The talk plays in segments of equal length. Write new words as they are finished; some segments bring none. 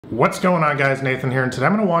What's going on, guys? Nathan here, and today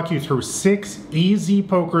I'm going to walk you through 6 easy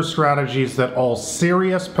poker strategies that all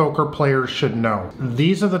serious poker players should know.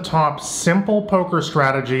 These are the top simple poker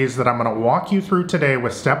strategies that I'm going to walk you through today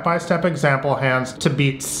with step-by-step example hands to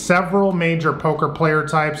beat several major poker player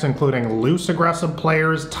types, including loose aggressive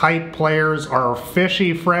players, tight players, our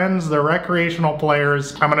fishy friends, the recreational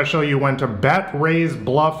players. I'm going to show you when to bet, raise,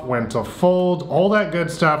 bluff, when to fold, all that good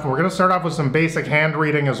stuff. And we're going to start off with some basic hand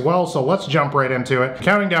reading as well, so let's jump right into it.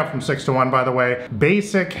 Counting down from 6 to 1, by the way.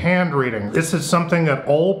 Basic hand reading. This is something that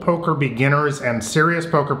all poker beginners and serious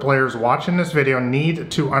poker players watching this video need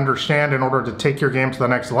to understand in order to take your game to the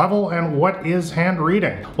next level. And what is hand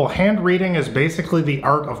reading? Well, hand reading is basically the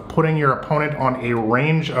art of putting your opponent on a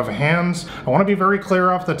range of hands. I want to be very clear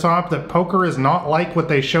off the top that poker is not like what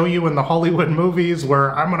they show you in the Hollywood movies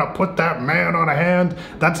where I'm going to put that man on a hand.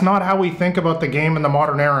 That's not how we think about the game in the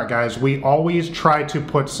modern era, guys. We always try to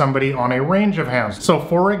put somebody on a range of hands. So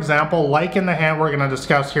for example, like in the hand we're going to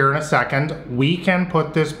discuss here in a second, we can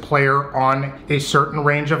put this player on a certain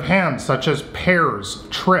range of hands, such as pairs,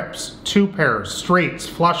 trips, 2 pairs, straights,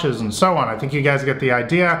 flushes, and so on. I think you guys get the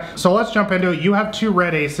idea. So let's jump into it. You have 2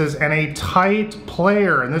 red aces, and a tight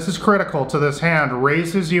player, and this is critical to this hand,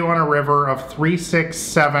 raises you on a river of 3, 6,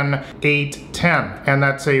 7, 8, 10. And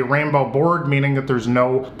that's a rainbow board, meaning that there's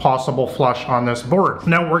no possible flush on this board.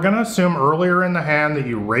 Now, we're going to assume earlier in the hand that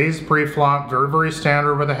you raise pre-flop, very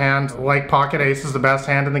standard with a hand like pocket ace is the best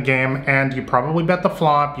hand in the game, and you probably bet the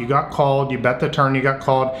flop, you got called, you bet the turn, you got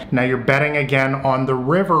called. Now you're betting again on the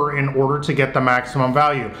river in order to get the maximum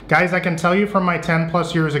value. Guys, I can tell you from my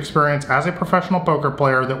 10+ years experience as a professional poker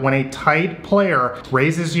player that when a tight player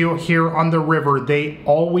raises you here on the river, they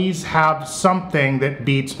always have something that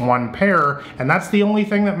beats 1 pair, and that's the only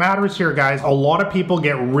thing that matters here, guys. A lot of people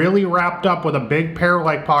get really wrapped up with a big pair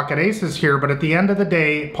like pocket aces here, but at the end of the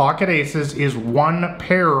day, pocket aces is 1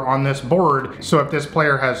 pair on this board. So if this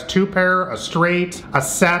player has 2 pair, a straight, a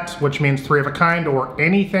set, which means 3 of a kind, or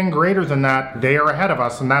anything greater than that, they are ahead of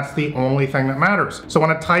us, and that's the only thing that matters. So when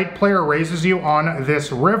a tight player raises you on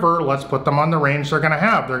this river, let's put them on the range they're going to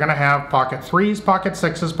have. They're going to have pocket 3s, pocket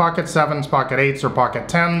 6s, pocket 7s, pocket 8s, or pocket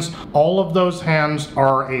 10s. All of those hands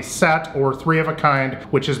are a set or 3 of a kind,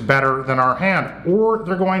 which is better than our hand. Or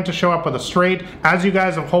they're going to show up with a straight. As you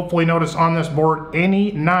guys have hopefully noticed on this board,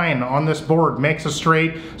 any 9 on this board makes a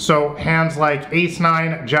straight. So hands like ace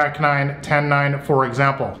 9, jack 9, 10 9, for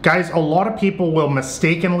example. Guys, a lot of people will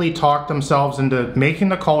mistakenly talk themselves into making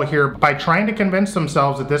the call here by trying to convince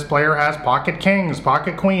themselves that this player has pocket kings,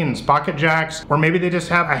 pocket queens, pocket jacks, or maybe they just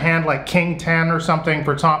have a hand like king 10 or something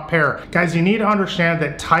for top pair. Guys, you need to understand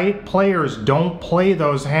that tight players don't play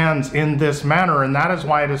those hands in this manner, and that is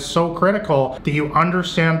why it is so critical that you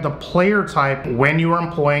understand the player type when you are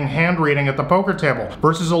employing hand reading at the poker table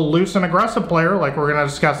versus a loose and aggressive player like we're going to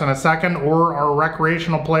discuss in a second, or our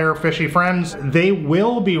recreational player fishy friends. They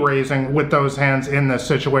will be raising with those hands in this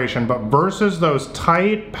situation, but versus those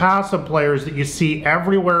tight passive players that you see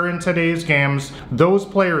everywhere in today's games, those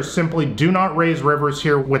players simply do not raise rivers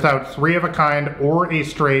here without 3 of a kind or a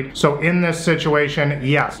straight. So in this situation,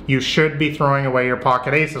 yes, you should be throwing away your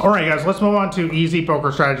pocket aces. Alright guys, let's move on to easy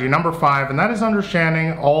poker strategy number 5, and that is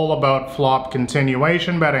understanding all about flop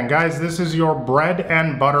continuation betting. Guys, this is your bread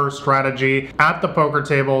and butter strategy at the poker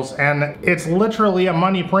tables, and it's literally a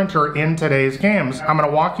money printer in today's games. I'm going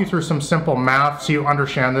to walk you through some simple math so you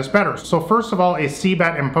understand this better. So first of all, a C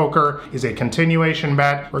bet in poker is a continuation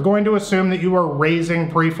bet. We're going to assume that you are raising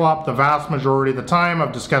pre-flop the vast majority of the time.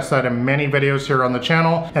 I've discussed that in many videos here on the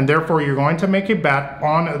channel, and therefore you're going to make a bet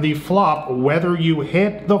on the flop whether you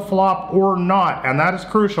hit the flop or not, and that is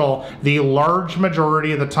crucial the large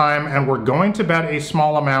majority of the time, and we're going to bet a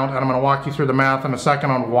small amount, and I'm going to walk you through the math in a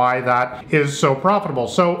second on why that is so profitable.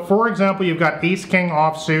 So for example, you've got ace king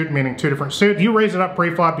offsuit, meaning 2 different suits. You raise it up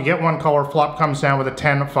pre-flop, you get 1 color, flop comes down with a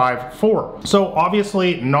 10, 5, 4. So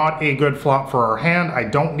obviously not a good flop for our hand. I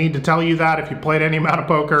don't need to tell you that if you played any amount of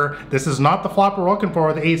poker. This is not the flop we're looking for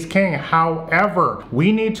with ace king. However,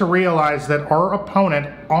 we need to realize that our opponent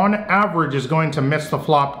on average is going to miss the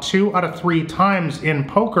flop 2 out of 3 times in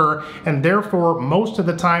poker, and therefore most of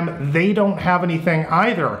the time they don't have anything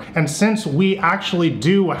either. And since we actually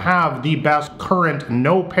do have the best current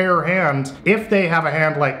no pair hands, if they have a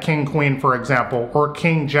hand like king queen, for example, or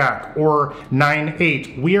king jack, or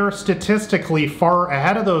 9-8, we are statistically far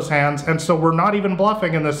ahead of those hands, and so we're not even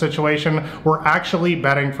bluffing in this situation, we're actually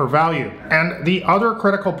betting for value. And the other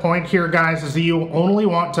critical point here, guys, is that you only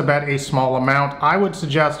want to bet a small amount. I would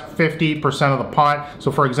suggest 50% of the pot.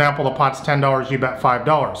 So for example, the pot's $10, you bet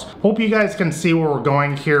 $5. Hope you guys can see where we're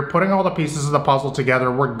going here. Putting all the pieces of the puzzle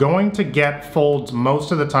together, we're going to get folds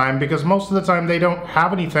most of the time, because most of the time, they don't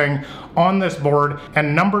have anything on this board.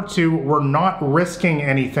 And number two, we're not risking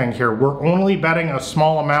anything here. We're only betting a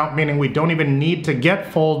small amount, meaning we don't even need to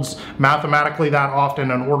get folds mathematically that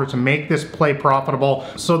often in order to make this play profitable.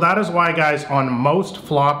 So that is why, guys, on most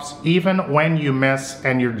flops, even when you miss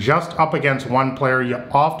and you're just up against one player, you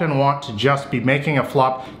often want to just be making a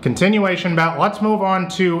flop continuation bet. Let's move on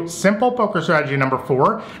to simple poker strategy number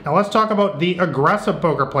 4. Now let's talk about the aggressive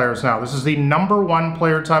poker players now. This is the number one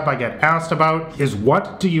player type I get asked about, is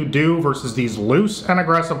what do you do versus these loose and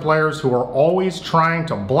aggressive players who are always trying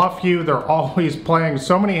to bluff you. They're always playing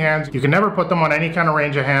so many hands. You can never put them on any kind of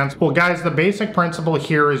range of hands. Well, guys, the basic principle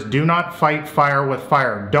here is do not fight fire with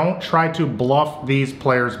fire. Don't try to bluff these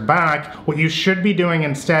players back. What you should be doing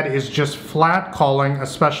instead is just flat calling,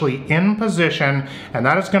 especially in position, and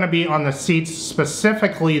that is going to be on the seats,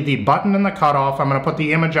 specifically the button and the cutoff. I'm going to put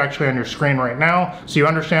the image actually on your screen right now so you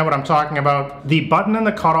understand what I'm talking about. The button and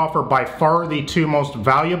the cutoff are by far the two most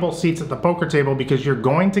valuable seats at the poker table because you're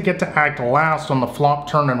going to get to act last on the flop,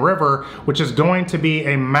 turn, and river, which is going to be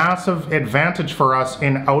a massive advantage for us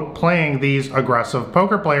in outplaying these aggressive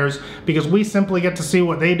poker players because we simply get to see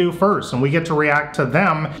what they do first and we get to react to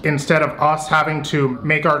them instead of us having to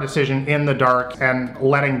make our decision in the dark and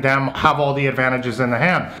letting them have all the advantages in the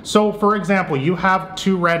hand. So for example, you have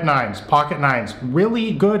two red nines, pocket nines,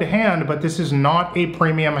 really good hand, but this is not a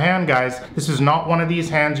premium hand, guys. This is not one of these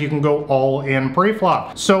hands you can go all in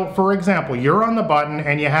pre-flop. So for example, you're on the button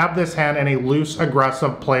and you have this hand and a loose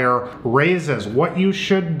aggressive player raises. What you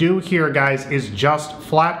should do here, guys, is just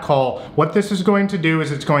flat call. What this is going to do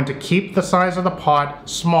is it's going to keep the size of the pot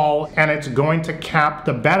small and it's going to cap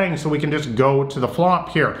the betting so we can just go to the flop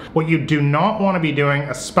here. What you do not want to be doing,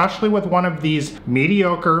 especially with one of these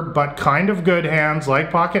mediocre but kind of good hands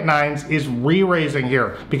like pocket nines, is re-raising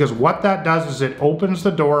here, because what that does is it opens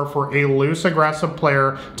the door for a loose aggressive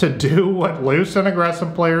player to do what loose and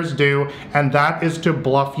aggressive players do, and that is to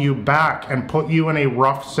bluff you back and put you in a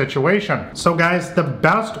rough situation. So guys, the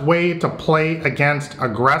best way to play against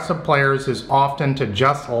aggressive players is often to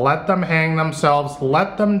just let them hang themselves,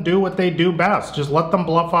 let them do what they do best, just let them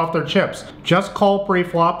bluff off their chips. Just call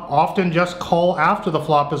pre-flop, often just call after the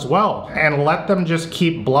flop as well, and let them just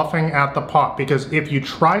keep bluffing at the pot, because if you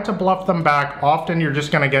try to bluff them back, often you're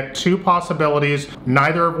just going to get two possibilities,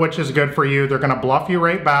 neither of which is good for you. They're going to bluff you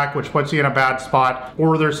right back, which puts you in a bad spot,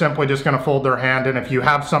 or they're simply just going to fold their hand, and if you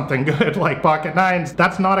have something good like pocket nines,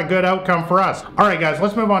 that's not a good outcome for us. Alright guys,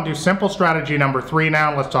 let's move on to simple strategy number 3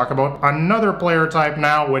 now. Let's talk about another player type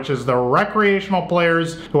now, which is the recreational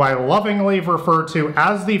players, who I lovingly refer to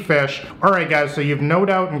as the fish. Alright guys, so you've no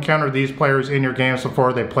doubt encountered these players in your games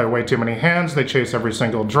before. They play way too many hands, they chase every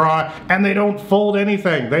single draw, and they don't fold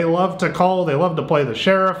anything. They love to call, they love to play the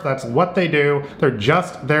sheriff, that's what they do. They're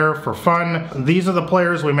just there for fun. These are the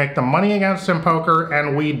players we make the money against in poker,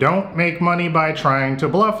 and we don't make money by trying to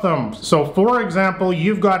bluff them. So for example,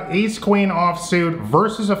 you've got ace queen offsuit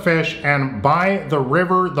versus a fish, and by the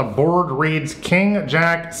river the board reads king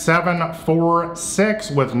jack 7 4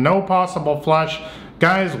 6 with no possible flush.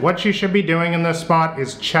 Guys, what you should be doing in this spot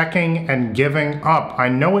is checking and giving up. I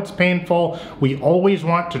know it's painful. We always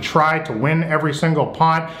want to try to win every single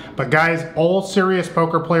pot, but guys, all serious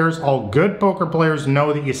poker players, all good poker players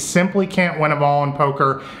know that you simply can't win them all in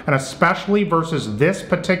poker, and especially versus this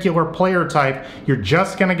particular player type, you're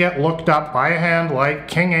just gonna get looked up by a hand like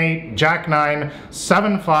king 8, jack 9,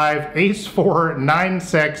 7 5, ace 4, 9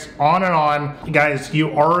 6, on and on. Guys, you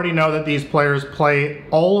already know that these players play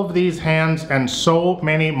all of these hands and so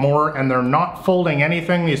many more, and they're not folding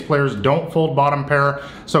anything. These players don't fold bottom pair.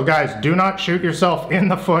 So guys, do not shoot yourself in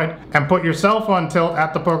the foot and put yourself on tilt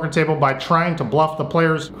at the poker table by trying to bluff the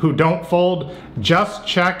players who don't fold. Just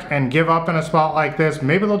check and give up in a spot like this.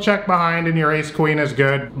 Maybe they'll check behind and your ace queen is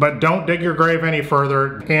good, but don't dig your grave any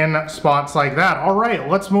further in spots like that. All right,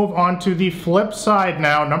 let's move on to the flip side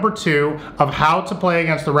now, number 2 of how to play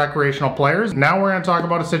against the recreational players. Now we're going to talk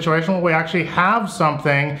about a situation where we actually have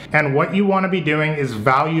something, and what you want to be doing is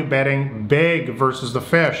value betting big versus the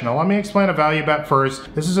fish. Now let me explain a value bet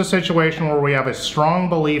first. This is a situation where we have a strong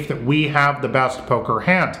belief that we have the best poker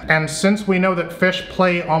hand, and since we know that fish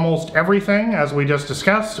play almost everything, as we just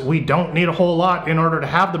discussed, we don't need a whole lot in order to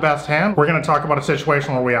have the best hand. We're going to talk about a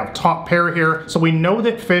situation where we have top pair here, so we know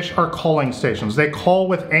that fish are calling stations. They call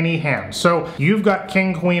with any hand. So you've got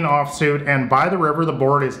king queen offsuit, and by the river the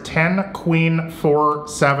board is 10 queen 4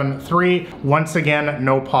 7 3. Once again,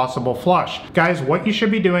 no possible flush. Guys, guys, what you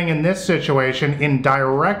should be doing in this situation, in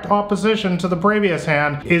direct opposition to the previous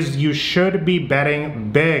hand, is you should be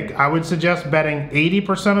betting big. I would suggest betting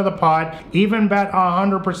 80% of the pot, even bet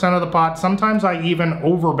 100% of the pot. Sometimes I even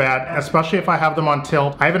overbet, especially if I have them on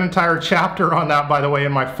tilt. I have an entire chapter on that, by the way,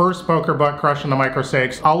 in my first poker book, Crushing the Micro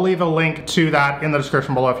Stakes. I'll leave a link to that in the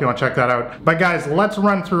description below if you want to check that out. But guys, let's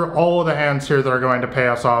run through all of the hands here that are going to pay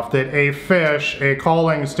us off, that a fish, a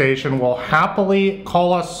calling station, will happily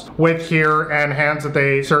call us with here, and hands that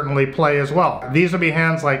they certainly play as well. These would be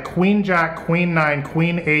hands like Queen Jack, Queen 9,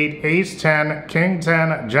 Queen 8, Ace 10, King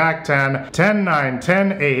 10, Jack 10, 10 9,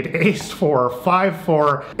 10 8, Ace 4, 5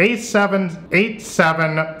 4, Ace 7, 8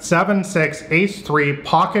 7, 7 6, Ace 3,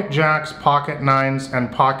 Pocket Jacks, Pocket 9s,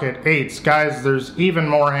 and Pocket 8s. Guys, there's even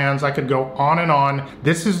more hands. I could go on and on.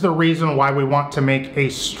 This is the reason why we want to make a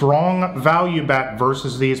strong value bet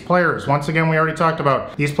versus these players. Once again, we already talked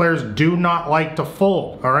about these players do not like to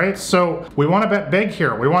fold, all right? So we want to bet big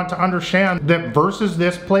here. We want to understand that versus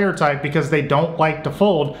this player type, because they don't like to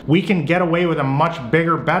fold, we can get away with a much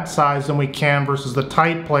bigger bet size than we can versus the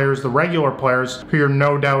tight players, the regular players, who you're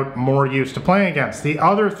no doubt more used to playing against. The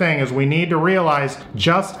other thing is we need to realize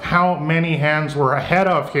just how many hands we're ahead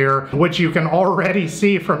of here, which you can already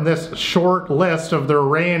see from this short list of their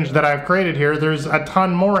range that I've created here. There's a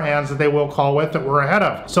ton more hands that they will call with that we're ahead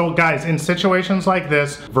of. So guys, in situations like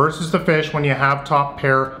this versus the fish, when you have top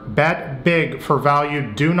pair, bet big for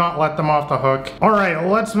value. Do not let them off the hook. All right,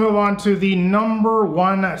 let's move on to the number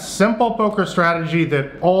one simple poker strategy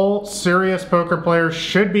that all serious poker players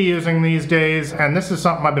should be using these days, and this is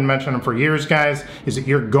something I've been mentioning for years, guys, is that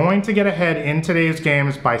you're going to get ahead in today's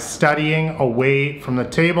games by studying away from the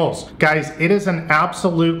tables. Guys, it is an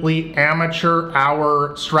absolutely amateur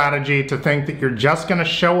hour strategy to think that you're just going to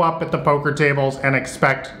show up at the poker tables and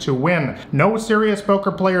expect to win. No serious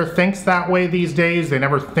poker player thinks that way these days. They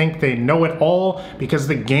never think they know it all, because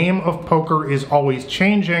the game of poker is always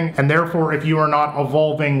changing, and therefore if you are not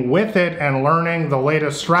evolving with it and learning the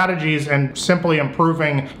latest strategies and simply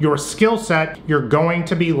improving your skill set, you're going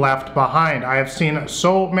to be left behind. I have seen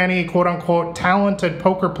so many quote-unquote talented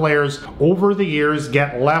poker players over the years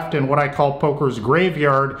get left in what I call poker's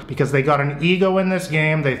graveyard because they got an ego in this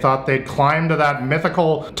game. They thought they'd climb to that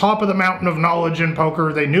mythical top of the mountain of knowledge in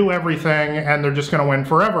poker. They knew everything and they're just going to win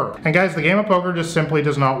forever. And guys, the game of poker just simply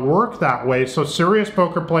does not work that way. So serious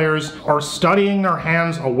poker players are studying their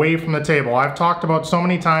hands away from the table. I've talked about so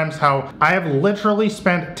many times how I have literally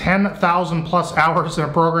spent 10,000 plus hours in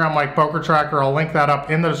a program like PokerTracker, I'll link that up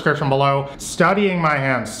in the description below, studying my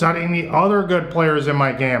hands, studying the other good players in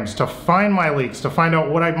my games, to find my leaks, to find out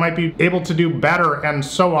what I might be able to do better, and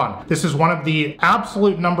so on. This is one of the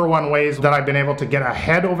absolute number one ways that I've been able to get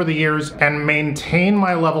ahead over the years and maintain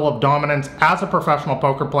my level of dominance as a professional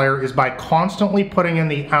poker player, is by constantly putting in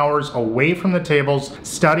the hours away from the tables,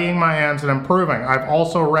 studying my hands and improving. I've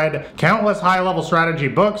also read countless high-level strategy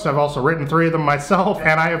books. I've also written 3 of them myself,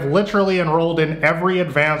 and I have literally enrolled in every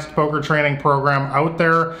advanced poker training program out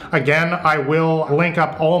there. Again, I will link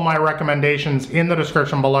up all my recommendations in the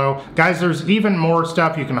description below. Guys, there's even more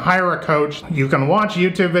stuff. You can hire a coach. You can watch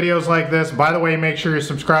YouTube videos like this. By the way, make sure you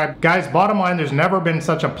subscribe. Guys, bottom line, there's never been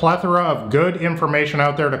such a plethora of good information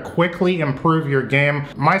out there to quickly improve your game.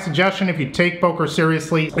 My suggestion, if you take poker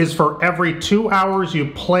seriously, is for every 2 hours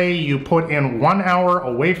you play, you put in 1 hour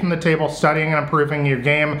away from the table studying and improving your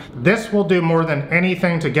game. This will do more than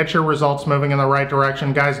anything to get your results moving in the right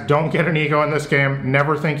direction. Guys, don't get an ego in this game.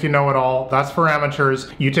 Never think you know it all. That's for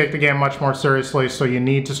amateurs. You take the game much more seriously, so you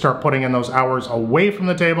need to start putting in those hours away from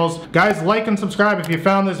the tables. Guys, like and subscribe if you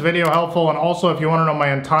found this video helpful, and also if you want to know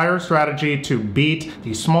my entire strategy to beat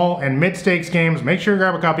the small and mid-stakes games, make sure you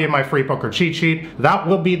grab a copy of my free poker cheat sheet. That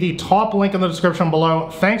will be the top link in the description below.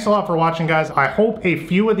 Thanks a lot for watching, guys. I hope a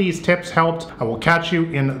few of these tips helped. I will catch you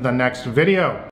in the next video.